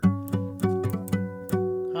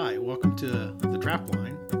to The Trap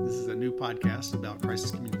Line. This is a new podcast about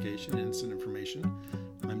crisis communication and incident information.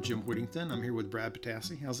 I'm Jim Whittington. I'm here with Brad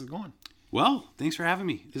Patassi. How's it going? Well, thanks for having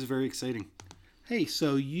me. This is very exciting. Hey,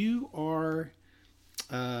 so you are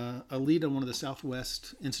a lead on one of the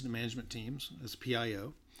Southwest incident management teams as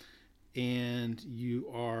PIO, and you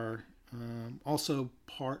are also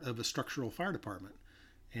part of a structural fire department.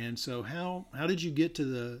 And so how did you get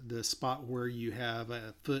to the spot where you have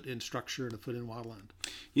a foot in structure and a foot in wildland?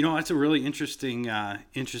 You know, that's a really interesting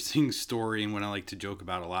story, and one I like to joke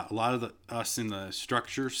about a lot. A lot of us in the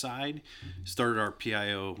structure side started our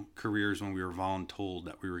PIO careers when we were voluntold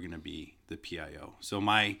that we were going to be the PIO. So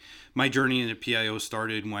my journey into PIO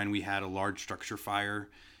started when we had a large structure fire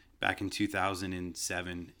back in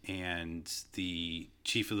 2007, and the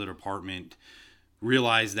chief of the department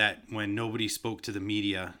realized that when nobody spoke to the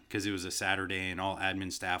media, because it was a Saturday and all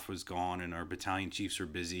admin staff was gone and our battalion chiefs were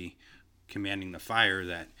busy commanding the fire,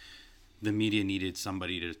 that the media needed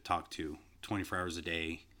somebody to talk to 24 hours a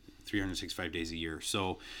day, 365 days a year.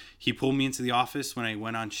 So he pulled me into the office when I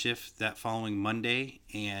went on shift that following Monday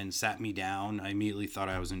and sat me down. I immediately thought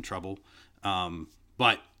I was in trouble.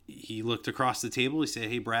 But he looked across the table. He said,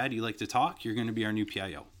 "Hey, Brad, you like to talk? You're going to be our new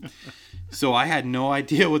PIO." So I had no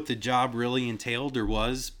idea what the job really entailed or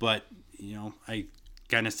was, but I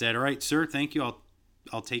kind of said, "All right, sir, thank you.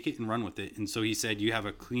 I'll take it and run with it." And so he said, "You have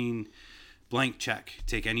a clean blank check.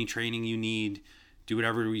 Take any training you need. Do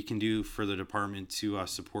whatever we can do for the department to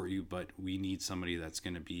support you, but we need somebody that's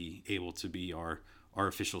going to be able to be our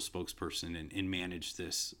official spokesperson and manage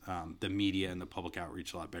this, the media and the public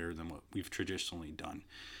outreach a lot better than what we've traditionally done."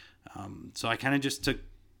 So I kind of just took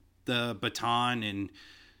the baton and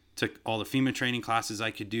took all the FEMA training classes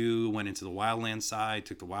I could do, went into the wildland side,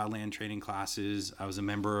 took the wildland training classes. I was a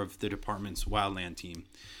member of the department's wildland team.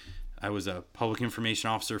 I was a public information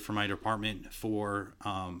officer for my department for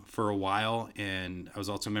a while, and I was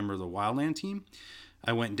also a member of the wildland team.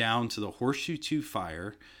 I went down to the Horseshoe 2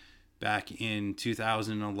 fire back in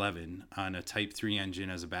 2011 on a Type 3 engine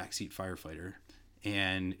as a backseat firefighter.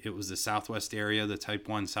 And it was the Southwest area, the Type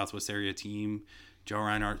 1 Southwest area team. Joe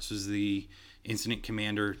Reinhardt was the incident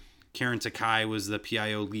commander. Karen Takai was the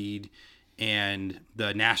PIO lead. And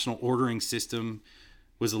the national ordering system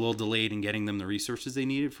was a little delayed in getting them the resources they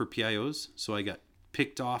needed for PIOs. So I got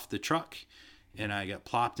picked off the truck and I got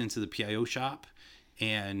plopped into the PIO shop.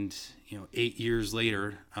 And 8 years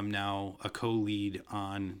later, I'm now a co-lead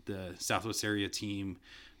on the Southwest area team.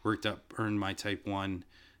 Worked up, earned my Type 1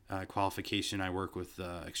 qualification. I work with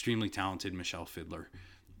extremely talented Michelle Fiddler,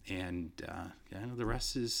 and the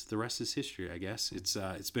rest is history. I guess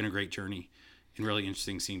it's been a great journey and really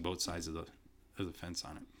interesting seeing both sides of the fence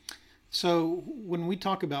on it. So when we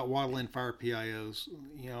talk about wildland fire PIOs,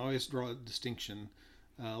 I always draw a distinction.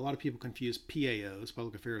 A lot of people confuse PAOs,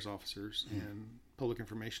 public affairs officers, and public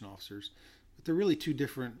information officers, but they're really two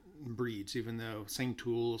different breeds, even though same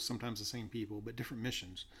tools, sometimes the same people, but different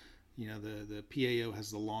missions. The PAO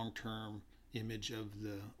has the long-term image of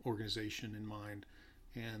the organization in mind,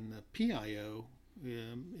 and the PIO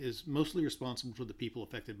is mostly responsible for the people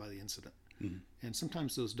affected by the incident. Mm-hmm. And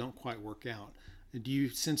sometimes those don't quite work out. Do you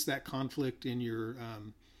sense that conflict in your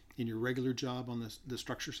regular job on the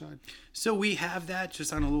structure side? So we have that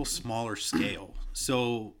just on a little smaller scale.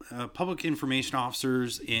 So public information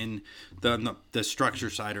officers in the structure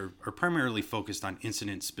side are primarily focused on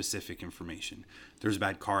incident-specific information. There was a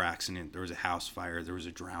bad car accident, there was a house fire, there was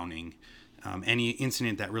a drowning, any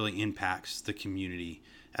incident that really impacts the community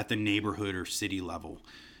at the neighborhood or city level.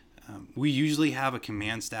 We usually have a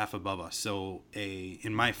command staff above us. So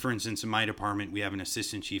for instance, in my department, we have an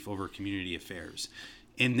assistant chief over community affairs.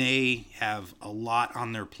 And they have a lot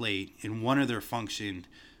on their plate, and one of their function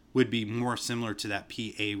would be more similar to that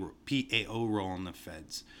PAO role in the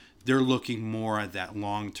feds. They're looking more at that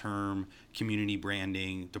long-term community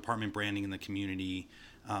branding, department branding in the community,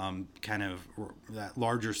 kind of that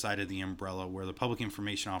larger side of the umbrella, where the public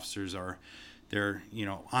information officers they're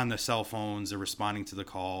on the cell phones, they're responding to the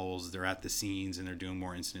calls, they're at the scenes, and they're doing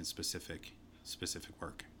more incident-specific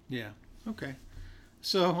work. Yeah. Okay.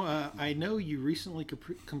 So I know you recently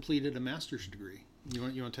completed a master's degree. You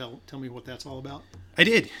want to tell me what that's all about? I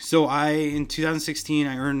did. So in 2016,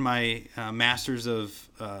 I earned my master's of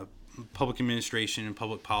public administration and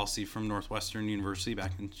public policy from Northwestern University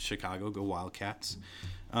back in Chicago. Go Wildcats!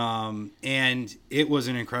 And it was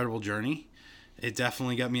an incredible journey. It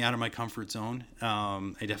definitely got me out of my comfort zone.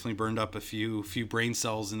 I definitely burned up a few brain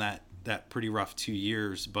cells in that pretty rough 2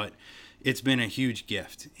 years, but it's been a huge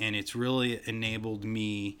gift, and it's really enabled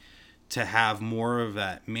me to have more of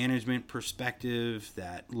that management perspective,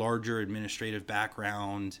 that larger administrative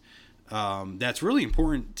background, that's really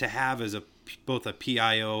important to have as both a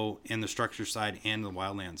PIO and the structure side and the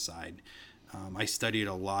wildland side. I studied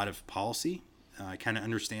a lot of policy. I kind of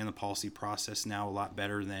understand the policy process now a lot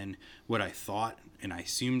better than what I thought and I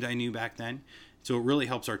assumed I knew back then. So it really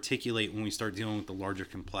helps articulate when we start dealing with the larger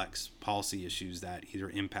complex policy issues that either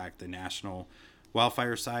impact the national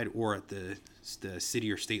wildfire side or at the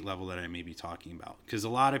city or state level that I may be talking about. Because a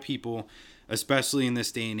lot of people, especially in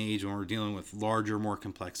this day and age when we're dealing with larger, more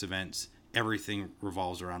complex events, everything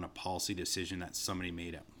revolves around a policy decision that somebody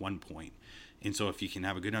made at one point. And so if you can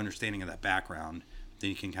have a good understanding of that background, then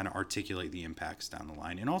you can kind of articulate the impacts down the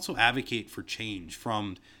line and also advocate for change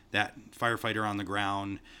from that firefighter on the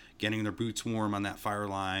ground getting their boots warm on that fire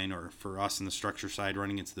line, or for us in the structure side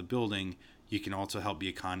running into the building. You can also help be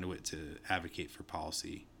a conduit to advocate for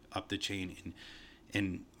policy up the chain.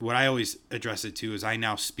 And what I always address it to is I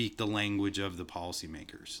now speak the language of the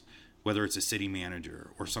policymakers, whether it's a city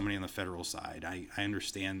manager or somebody on the federal side. I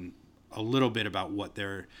understand a little bit about what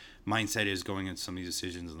their mindset is going into some of these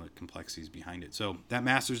decisions and the complexities behind it. So that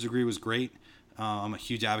master's degree was great. I'm a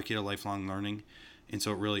huge advocate of lifelong learning. And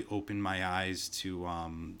so it really opened my eyes to,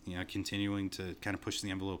 continuing to kind of push the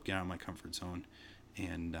envelope, get out of my comfort zone,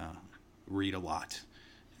 and read a lot.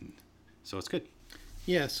 And so it's good.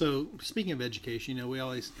 Yeah. So speaking of education, we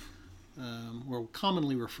always will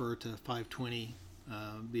commonly refer to 520,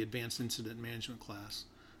 the Advanced Incident Management class,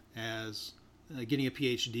 as getting a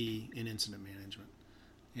PhD in incident management.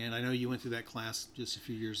 And I know you went through that class just a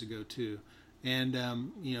few years ago too. And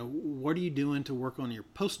what are you doing to work on your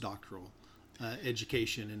postdoctoral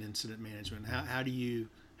education in incident management? How do you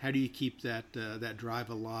keep that drive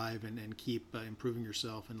alive and keep improving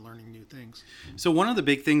yourself and learning new things? So one of the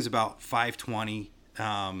big things about 520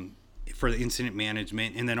 for the incident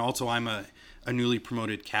management, and then also I'm a newly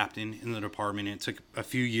promoted captain in the department. It took a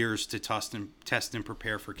few years to test and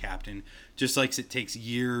prepare for captain, just like it takes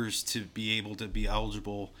years to be able to be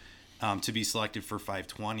eligible to be selected for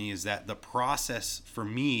 520. Is that the process for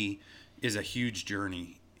me is a huge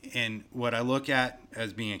journey. And what I look at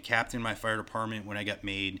as being a captain in my fire department when I got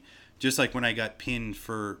made, just like when I got pinned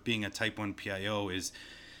for being a Type 1 PIO, is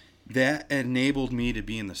that enabled me to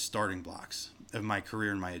be in the starting blocks of my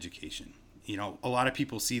career and my education. A lot of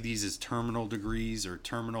people see these as terminal degrees or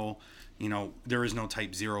terminal, there is no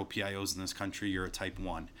Type 0 PIOs in this country, you're a Type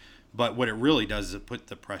 1. But what it really does is it put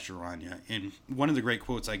the pressure on you. And one of the great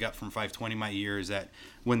quotes I got from 520 my year is that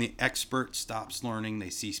when the expert stops learning, they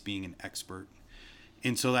cease being an expert.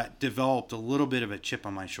 And so that developed a little bit of a chip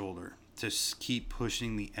on my shoulder to keep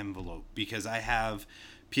pushing the envelope, because I have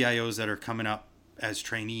PIOs that are coming up as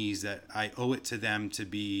trainees that I owe it to them to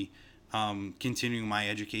be continuing my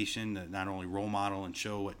education, to not only role model and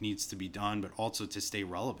show what needs to be done, but also to stay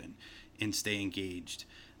relevant and stay engaged.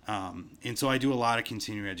 And so I do a lot of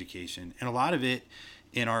continuing education, and a lot of it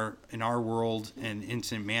in our world and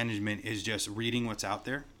incident management is just reading what's out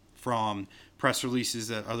there, from press releases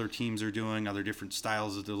that other teams are doing, other different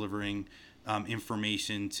styles of delivering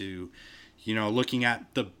information, to, looking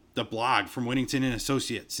at the blog from Whittington and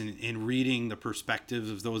Associates and reading the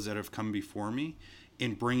perspectives of those that have come before me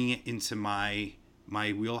and bringing it into my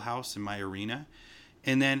wheelhouse and my arena.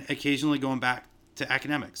 And then occasionally going back to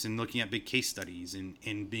academics and looking at big case studies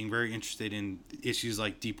and being very interested in issues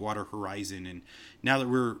like Deepwater Horizon. And now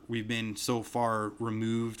that we've been so far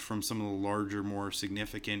removed from some of the larger, more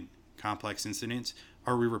significant complex incidents,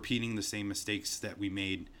 are we repeating the same mistakes that we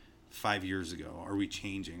made 5 years ago? Are we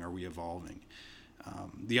changing? Are we evolving?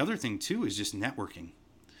 The other thing too is just networking,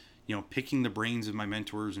 picking the brains of my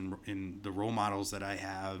mentors and the role models that I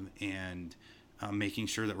have, and making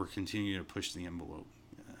sure that we're continuing to push the envelope.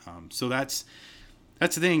 So that's the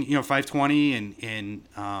thing. 520 and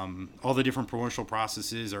all the different promotional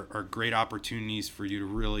processes are great opportunities for you to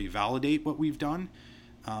really validate what we've done.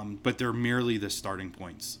 But they're merely the starting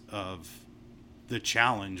points of the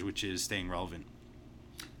challenge, which is staying relevant.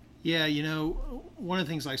 Yeah, one of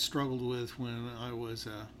the things I struggled with when I was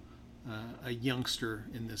a youngster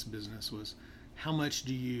in this business was, how much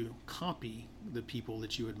do you copy the people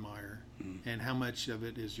that you admire, and how much of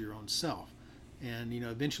it is your own self? And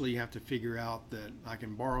eventually you have to figure out that I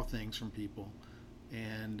can borrow things from people,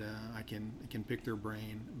 and I can pick their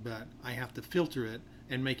brain, but I have to filter it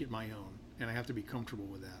and make it my own, and I have to be comfortable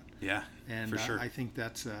with that. Yeah, and for sure. I think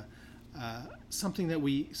that's something that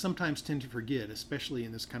we sometimes tend to forget, especially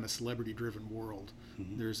in this kind of celebrity-driven world.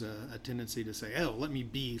 Mm-hmm. There's a tendency to say, "Oh, let me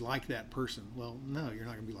be like that person." Well, no, you're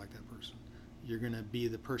not going to be like that person. You're going to be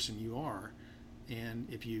the person you are, and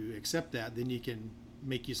if you accept that, then you can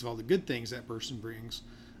make use of all the good things that person brings,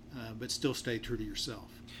 but still stay true to yourself.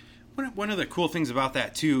 One of the cool things about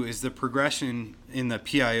that too is the progression in the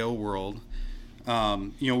PIO world.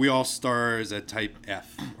 We all start as a type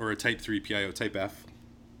F or a type 3 PIO, type F.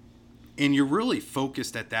 And you're really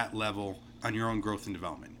focused at that level on your own growth and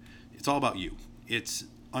development. It's all about you. It's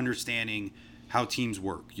understanding how teams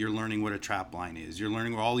work. You're learning what a trap line is. You're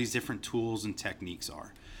learning what all these different tools and techniques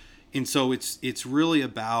are. And so it's really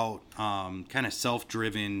about kind of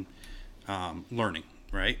self-driven learning,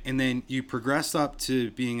 right? And then you progress up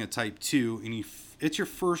to being a type 2, and it's your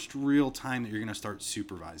first real time that you're going to start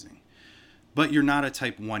supervising. But you're not a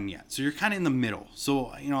type 1 yet. So you're kind of in the middle.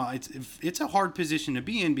 So, it's a hard position to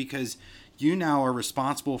be in because you now are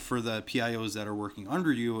responsible for the PIOs that are working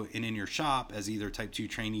under you and in your shop as either type 2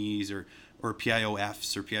 trainees or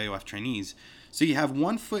PIOFs or PIOF trainees. So you have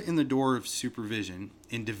one foot in the door of supervision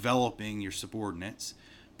in developing your subordinates,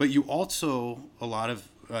 but you also, a lot of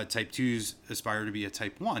type 2s aspire to be a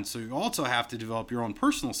type 1. So you also have to develop your own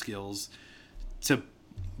personal skills to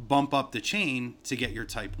bump up the chain to get your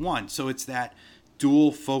type 1. So it's that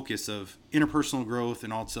dual focus of interpersonal growth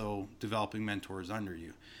and also developing mentors under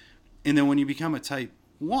you. And then when you become a type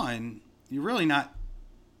 1, you're really not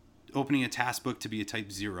opening a task book to be a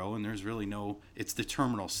type 0, and there's really it's the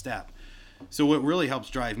terminal step. So what really helps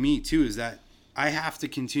drive me too is that I have to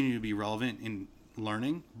continue to be relevant in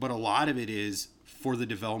learning, but a lot of it is for the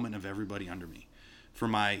development of everybody under me. For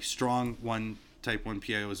my strong type 1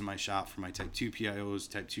 PIOs in my shop, for my type 2 PIOs,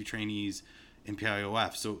 type 2 trainees, and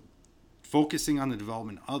PIOF. So focusing on the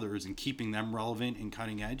development of others and keeping them relevant and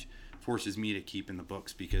cutting edge forces me to keep in the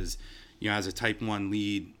books because, as a type 1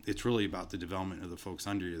 lead, it's really about the development of the folks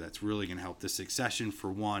under you. That's really going to help the succession for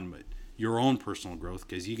one, but your own personal growth,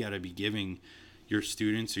 because you got to be giving your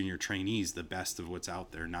students and your trainees the best of what's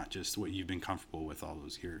out there, not just what you've been comfortable with all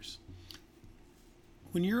those years.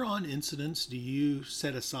 When you're on incidents, do you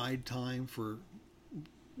set aside time for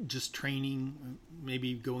just training,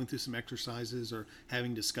 maybe going through some exercises or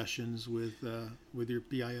having discussions with your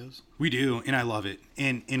PIOs? We do, and I love it,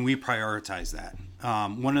 and we prioritize that.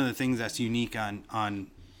 One of the things that's unique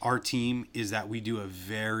on our team is that we do a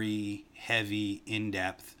very heavy,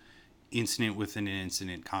 in-depth incident within an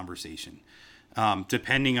incident conversation.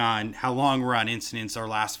 Depending on how long we're on incidents, our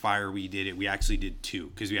last fire we actually did 2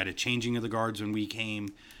 because we had a changing of the guards when we came,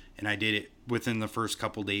 and I did it within the first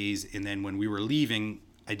couple days, and then when we were leaving,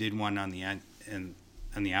 I did one on the end and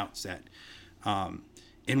on the outset. And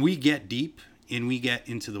we get deep and we get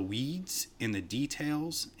into the weeds in the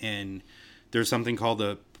details. And there's something called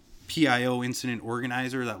the PIO Incident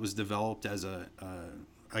Organizer that was developed as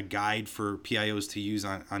a guide for PIOs to use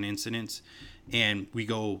on incidents. And we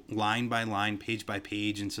go line by line, page by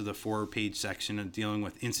page into the 4-page section of dealing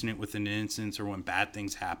with incident within an instance or when bad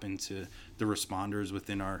things happen to the responders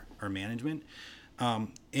within our management.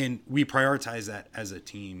 And we prioritize that as a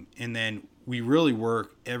team. And then we really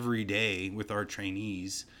work every day with our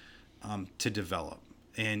trainees to develop.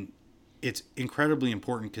 And it's incredibly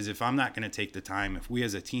important because if I'm not going to take the time, if we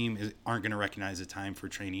as a team aren't going to recognize the time for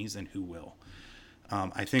trainees, then who will?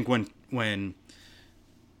 I think when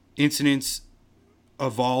incidents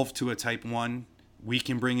evolve to a type 1, we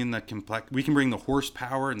can bring in the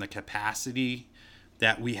horsepower and the capacity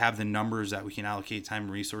that we have, the numbers that we can allocate time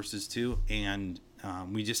and resources to, and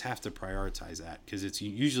we just have to prioritize that because it's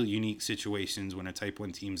usually unique situations when a type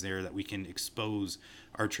 1 team's there that we can expose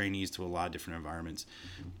our trainees to a lot of different environments.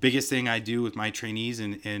 Biggest thing I do with my trainees,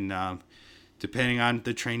 and depending on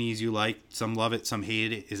the trainees you like, some love it, some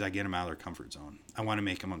hate it, is I get them out of their comfort zone. I want to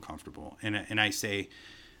make them uncomfortable. And I say,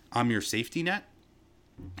 I'm your safety net,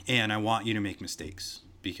 and I want you to make mistakes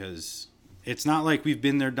because it's not like we've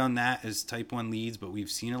been there, done that as type 1 leads, but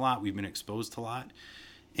we've seen a lot. We've been exposed to a lot.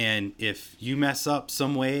 And if you mess up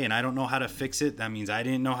some way and I don't know how to fix it, that means I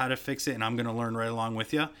didn't know how to fix it, and I'm going to learn right along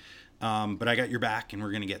with you. But I got your back, and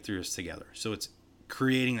we're going to get through this together. So it's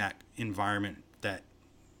creating that environment that,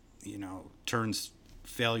 turns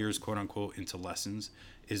failures, quote unquote, into lessons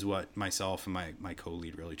is what myself and my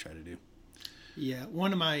co-lead really try to do. Yeah,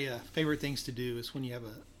 one of my favorite things to do is when you have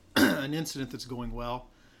an incident that's going well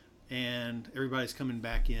and everybody's coming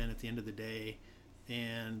back in at the end of the day,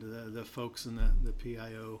 and the folks in the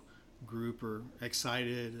PIO group are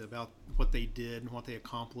excited about what they did and what they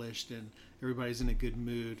accomplished, and everybody's in a good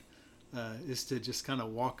mood, is to just kind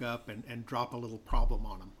of walk up and drop a little problem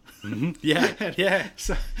on them. Mm-hmm. Yeah, yeah.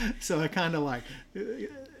 So I kind of like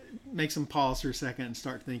makes them pause for a second and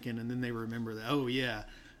start thinking, and then they remember that, oh yeah,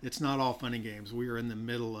 it's not all fun and games. We are in the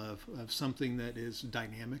middle of something that is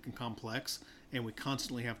dynamic and complex, and we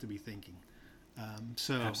constantly have to be thinking.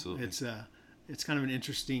 So Absolutely. It's kind of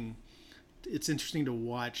it's interesting to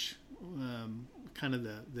watch kind of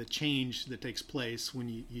the change that takes place when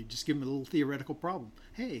you just give them a little theoretical problem.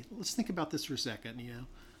 Hey, let's think about this for a second.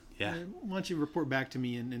 Yeah. Why don't you report back to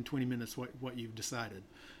me in 20 minutes what you've decided?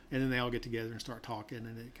 And then they all get together and start talking,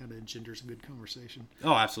 and it kind of engenders a good conversation.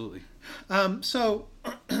 Oh, absolutely. As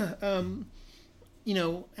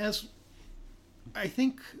I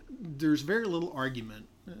think there's very little argument,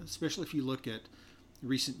 especially if you look at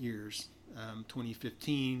recent years,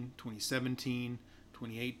 2015, 2017,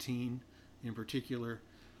 2018 in particular,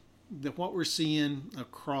 that what we're seeing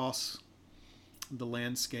across the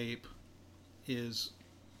landscape is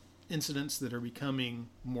incidents that are becoming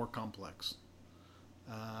more complex,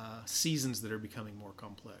 seasons that are becoming more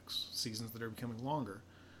complex, seasons that are becoming longer.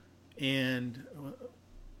 And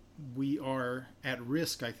we are at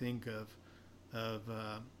risk, I think, of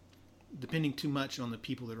depending too much on the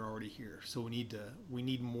people that are already here. So we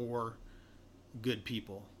need more good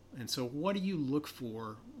people. And so, what do you look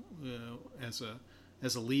for as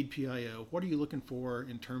a lead PIO? What are you looking for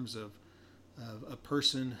in terms of a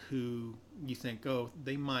person who you think, oh,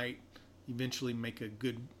 they might eventually make a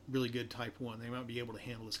really good type 1. They might be able to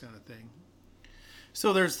handle this kind of thing.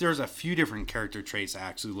 So there's a few different character traits I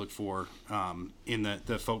actually look for in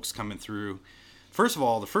the folks coming through. First of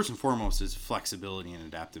all, the first and foremost is flexibility and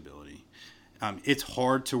adaptability. It's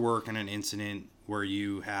hard to work in an incident where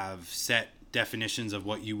you have set definitions of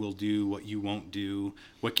what you will do, what you won't do,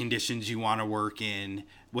 what conditions you want to work in,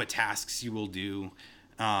 what tasks you will do,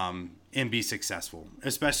 and be successful,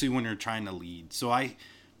 especially when you're trying to lead. So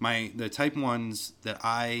the type 1s that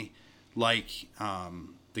I like,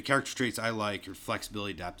 the character traits I like are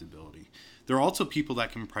flexibility, adaptability. There are also people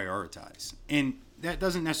that can prioritize. And that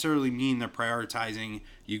doesn't necessarily mean they're prioritizing.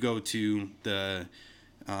 You go to the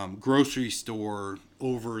grocery store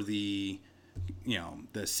over the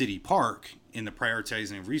city park in the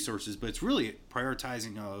prioritizing of resources, but it's really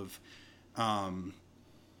prioritizing of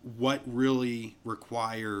what really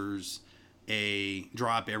requires a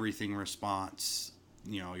drop everything response.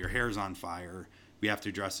 Your hair's on fire. We have to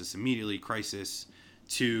address this immediately, crisis,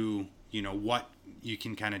 to, what you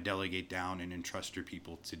can kind of delegate down and entrust your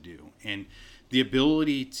people to do. And the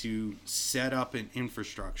ability to set up an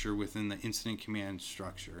infrastructure within the incident command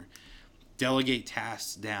structure, delegate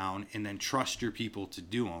tasks down, and then trust your people to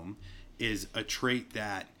do them is a trait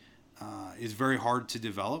that is very hard to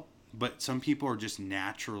develop, but some people are just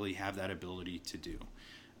naturally have that ability to do.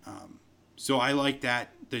 So I like that,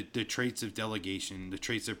 the traits of delegation, the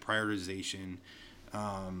traits of prioritization,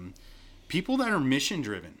 people that are mission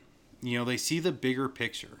driven, they see the bigger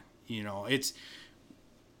picture. It's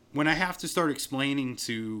when I have to start explaining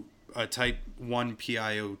to a type 1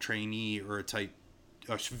 PIO trainee or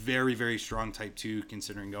a very, very strong type 2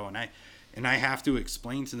 considering go, and I have to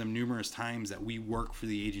explain to them numerous times that we work for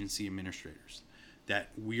the agency administrators, that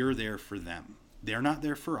we're there for them. They're not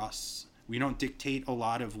there for us. We don't dictate a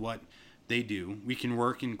lot of what they do. We can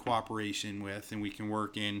work in cooperation with, and we can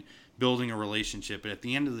work in building a relationship. But at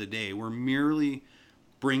the end of the day, we're merely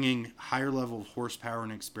bringing higher level of horsepower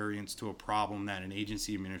and experience to a problem that an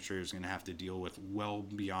agency administrator is going to have to deal with well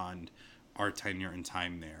beyond our tenure and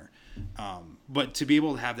time there. But to be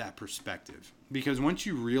able to have that perspective, because once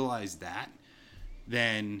you realize that,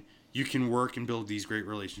 then you can work and build these great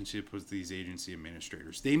relationships with these agency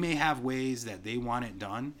administrators. They may have ways that they want it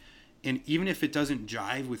done. And even if it doesn't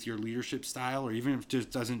jive with your leadership style, or even if it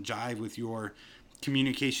just doesn't jive with your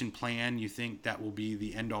communication plan, you think that will be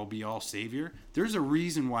the end-all be-all savior, there's a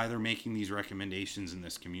reason why they're making these recommendations in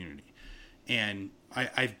this community. And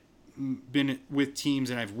I've been with teams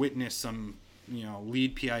and I've witnessed some,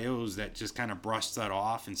 lead PIOs that just kind of brush that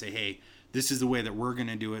off and say, hey, this is the way that we're going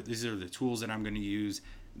to do it. These are the tools that I'm going to use.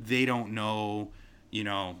 They don't know,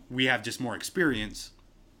 we have just more experience,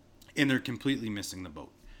 and they're completely missing the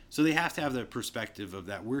boat. So they have to have the perspective of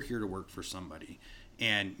that we're here to work for somebody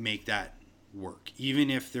and make that work. Even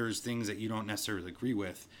if there's things that you don't necessarily agree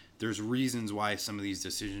with, there's reasons why some of these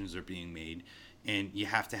decisions are being made. And you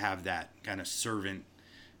have to have that kind of servant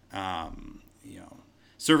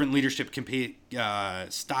leadership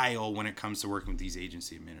style when it comes to working with these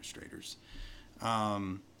agency administrators.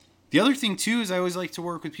 The other thing, too, is I always like to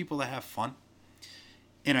work with people that have fun.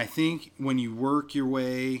 And I think when you work your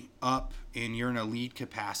way up and you're in a lead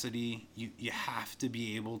capacity, you have to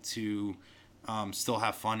be able to still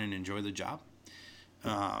have fun and enjoy the job.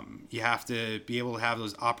 You have to be able to have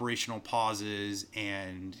those operational pauses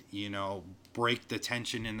and, break the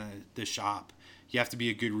tension in the shop. You have to be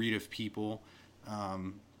a good read of people.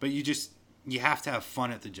 But you have to have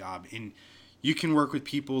fun at the job. And you can work with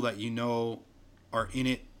people that are in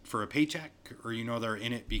it for a paycheck, or they're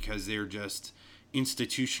in it because they're just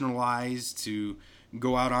institutionalized to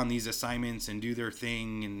go out on these assignments and do their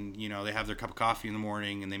thing, and they have their cup of coffee in the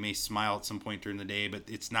morning, and they may smile at some point during the day, but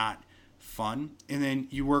it's not fun. And then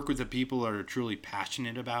you work with the people that are truly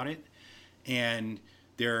passionate about it, and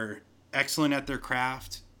they're excellent at their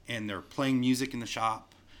craft, and they're playing music in the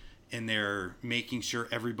shop, and they're making sure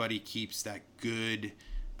everybody keeps that good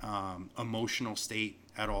emotional state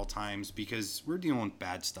at all times, because we're dealing with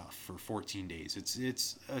bad stuff for 14 days.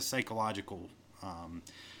 It's a psychological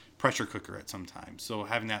pressure cooker at some times. So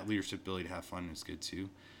having that leadership ability to have fun is good too.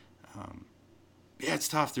 Yeah, it's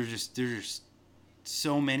tough. There's just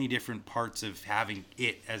so many different parts of having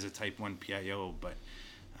it as a Type 1 PIO, but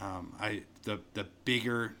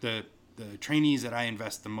the trainees that I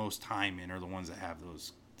invest the most time in are the ones that have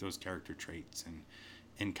those character traits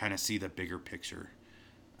and kind of see the bigger picture,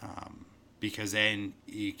 because then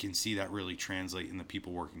you can see that really translate in the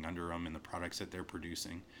people working under them and the products that they're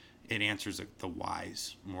producing. It answers the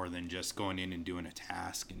whys more than just going in and doing a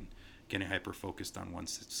task and getting hyper focused on one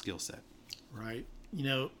skill set. Right.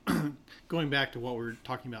 Going back to what we were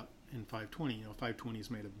talking about in 520, 520 has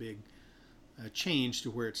made a big change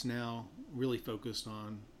to where it's now really focused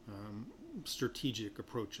on strategic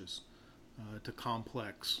approaches to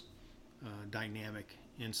complex, dynamic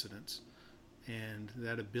incidents. And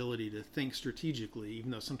that ability to think strategically,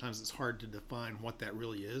 even though sometimes it's hard to define what that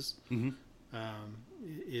really is,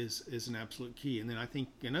 is an absolute key. And then I think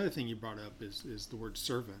another thing you brought up is the word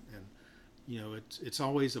servant. And it's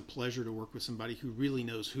always a pleasure to work with somebody who really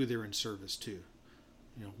knows who they're in service to.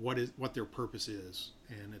 What their purpose is,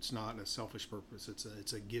 and it's not a selfish purpose.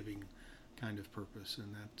 It's a giving kind of purpose,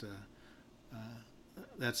 and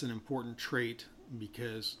that's an important trait,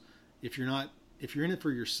 because if you're in it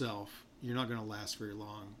for yourself, you're not going to last very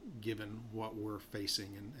long, given what we're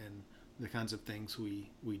facing and the kinds of things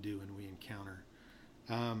we do and we encounter.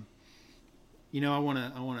 I want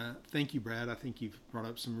to thank you, Brad. I think you've brought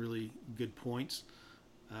up some really good points.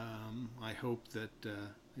 I hope that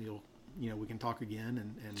we can talk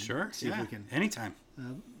again and sure, see if we can anytime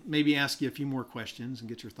maybe ask you a few more questions and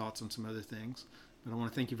get your thoughts on some other things. But I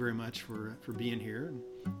want to thank you very much for being here. And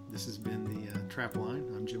this has been the Trap Line.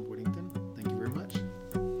 I'm Jim Whittington. Thank you very much.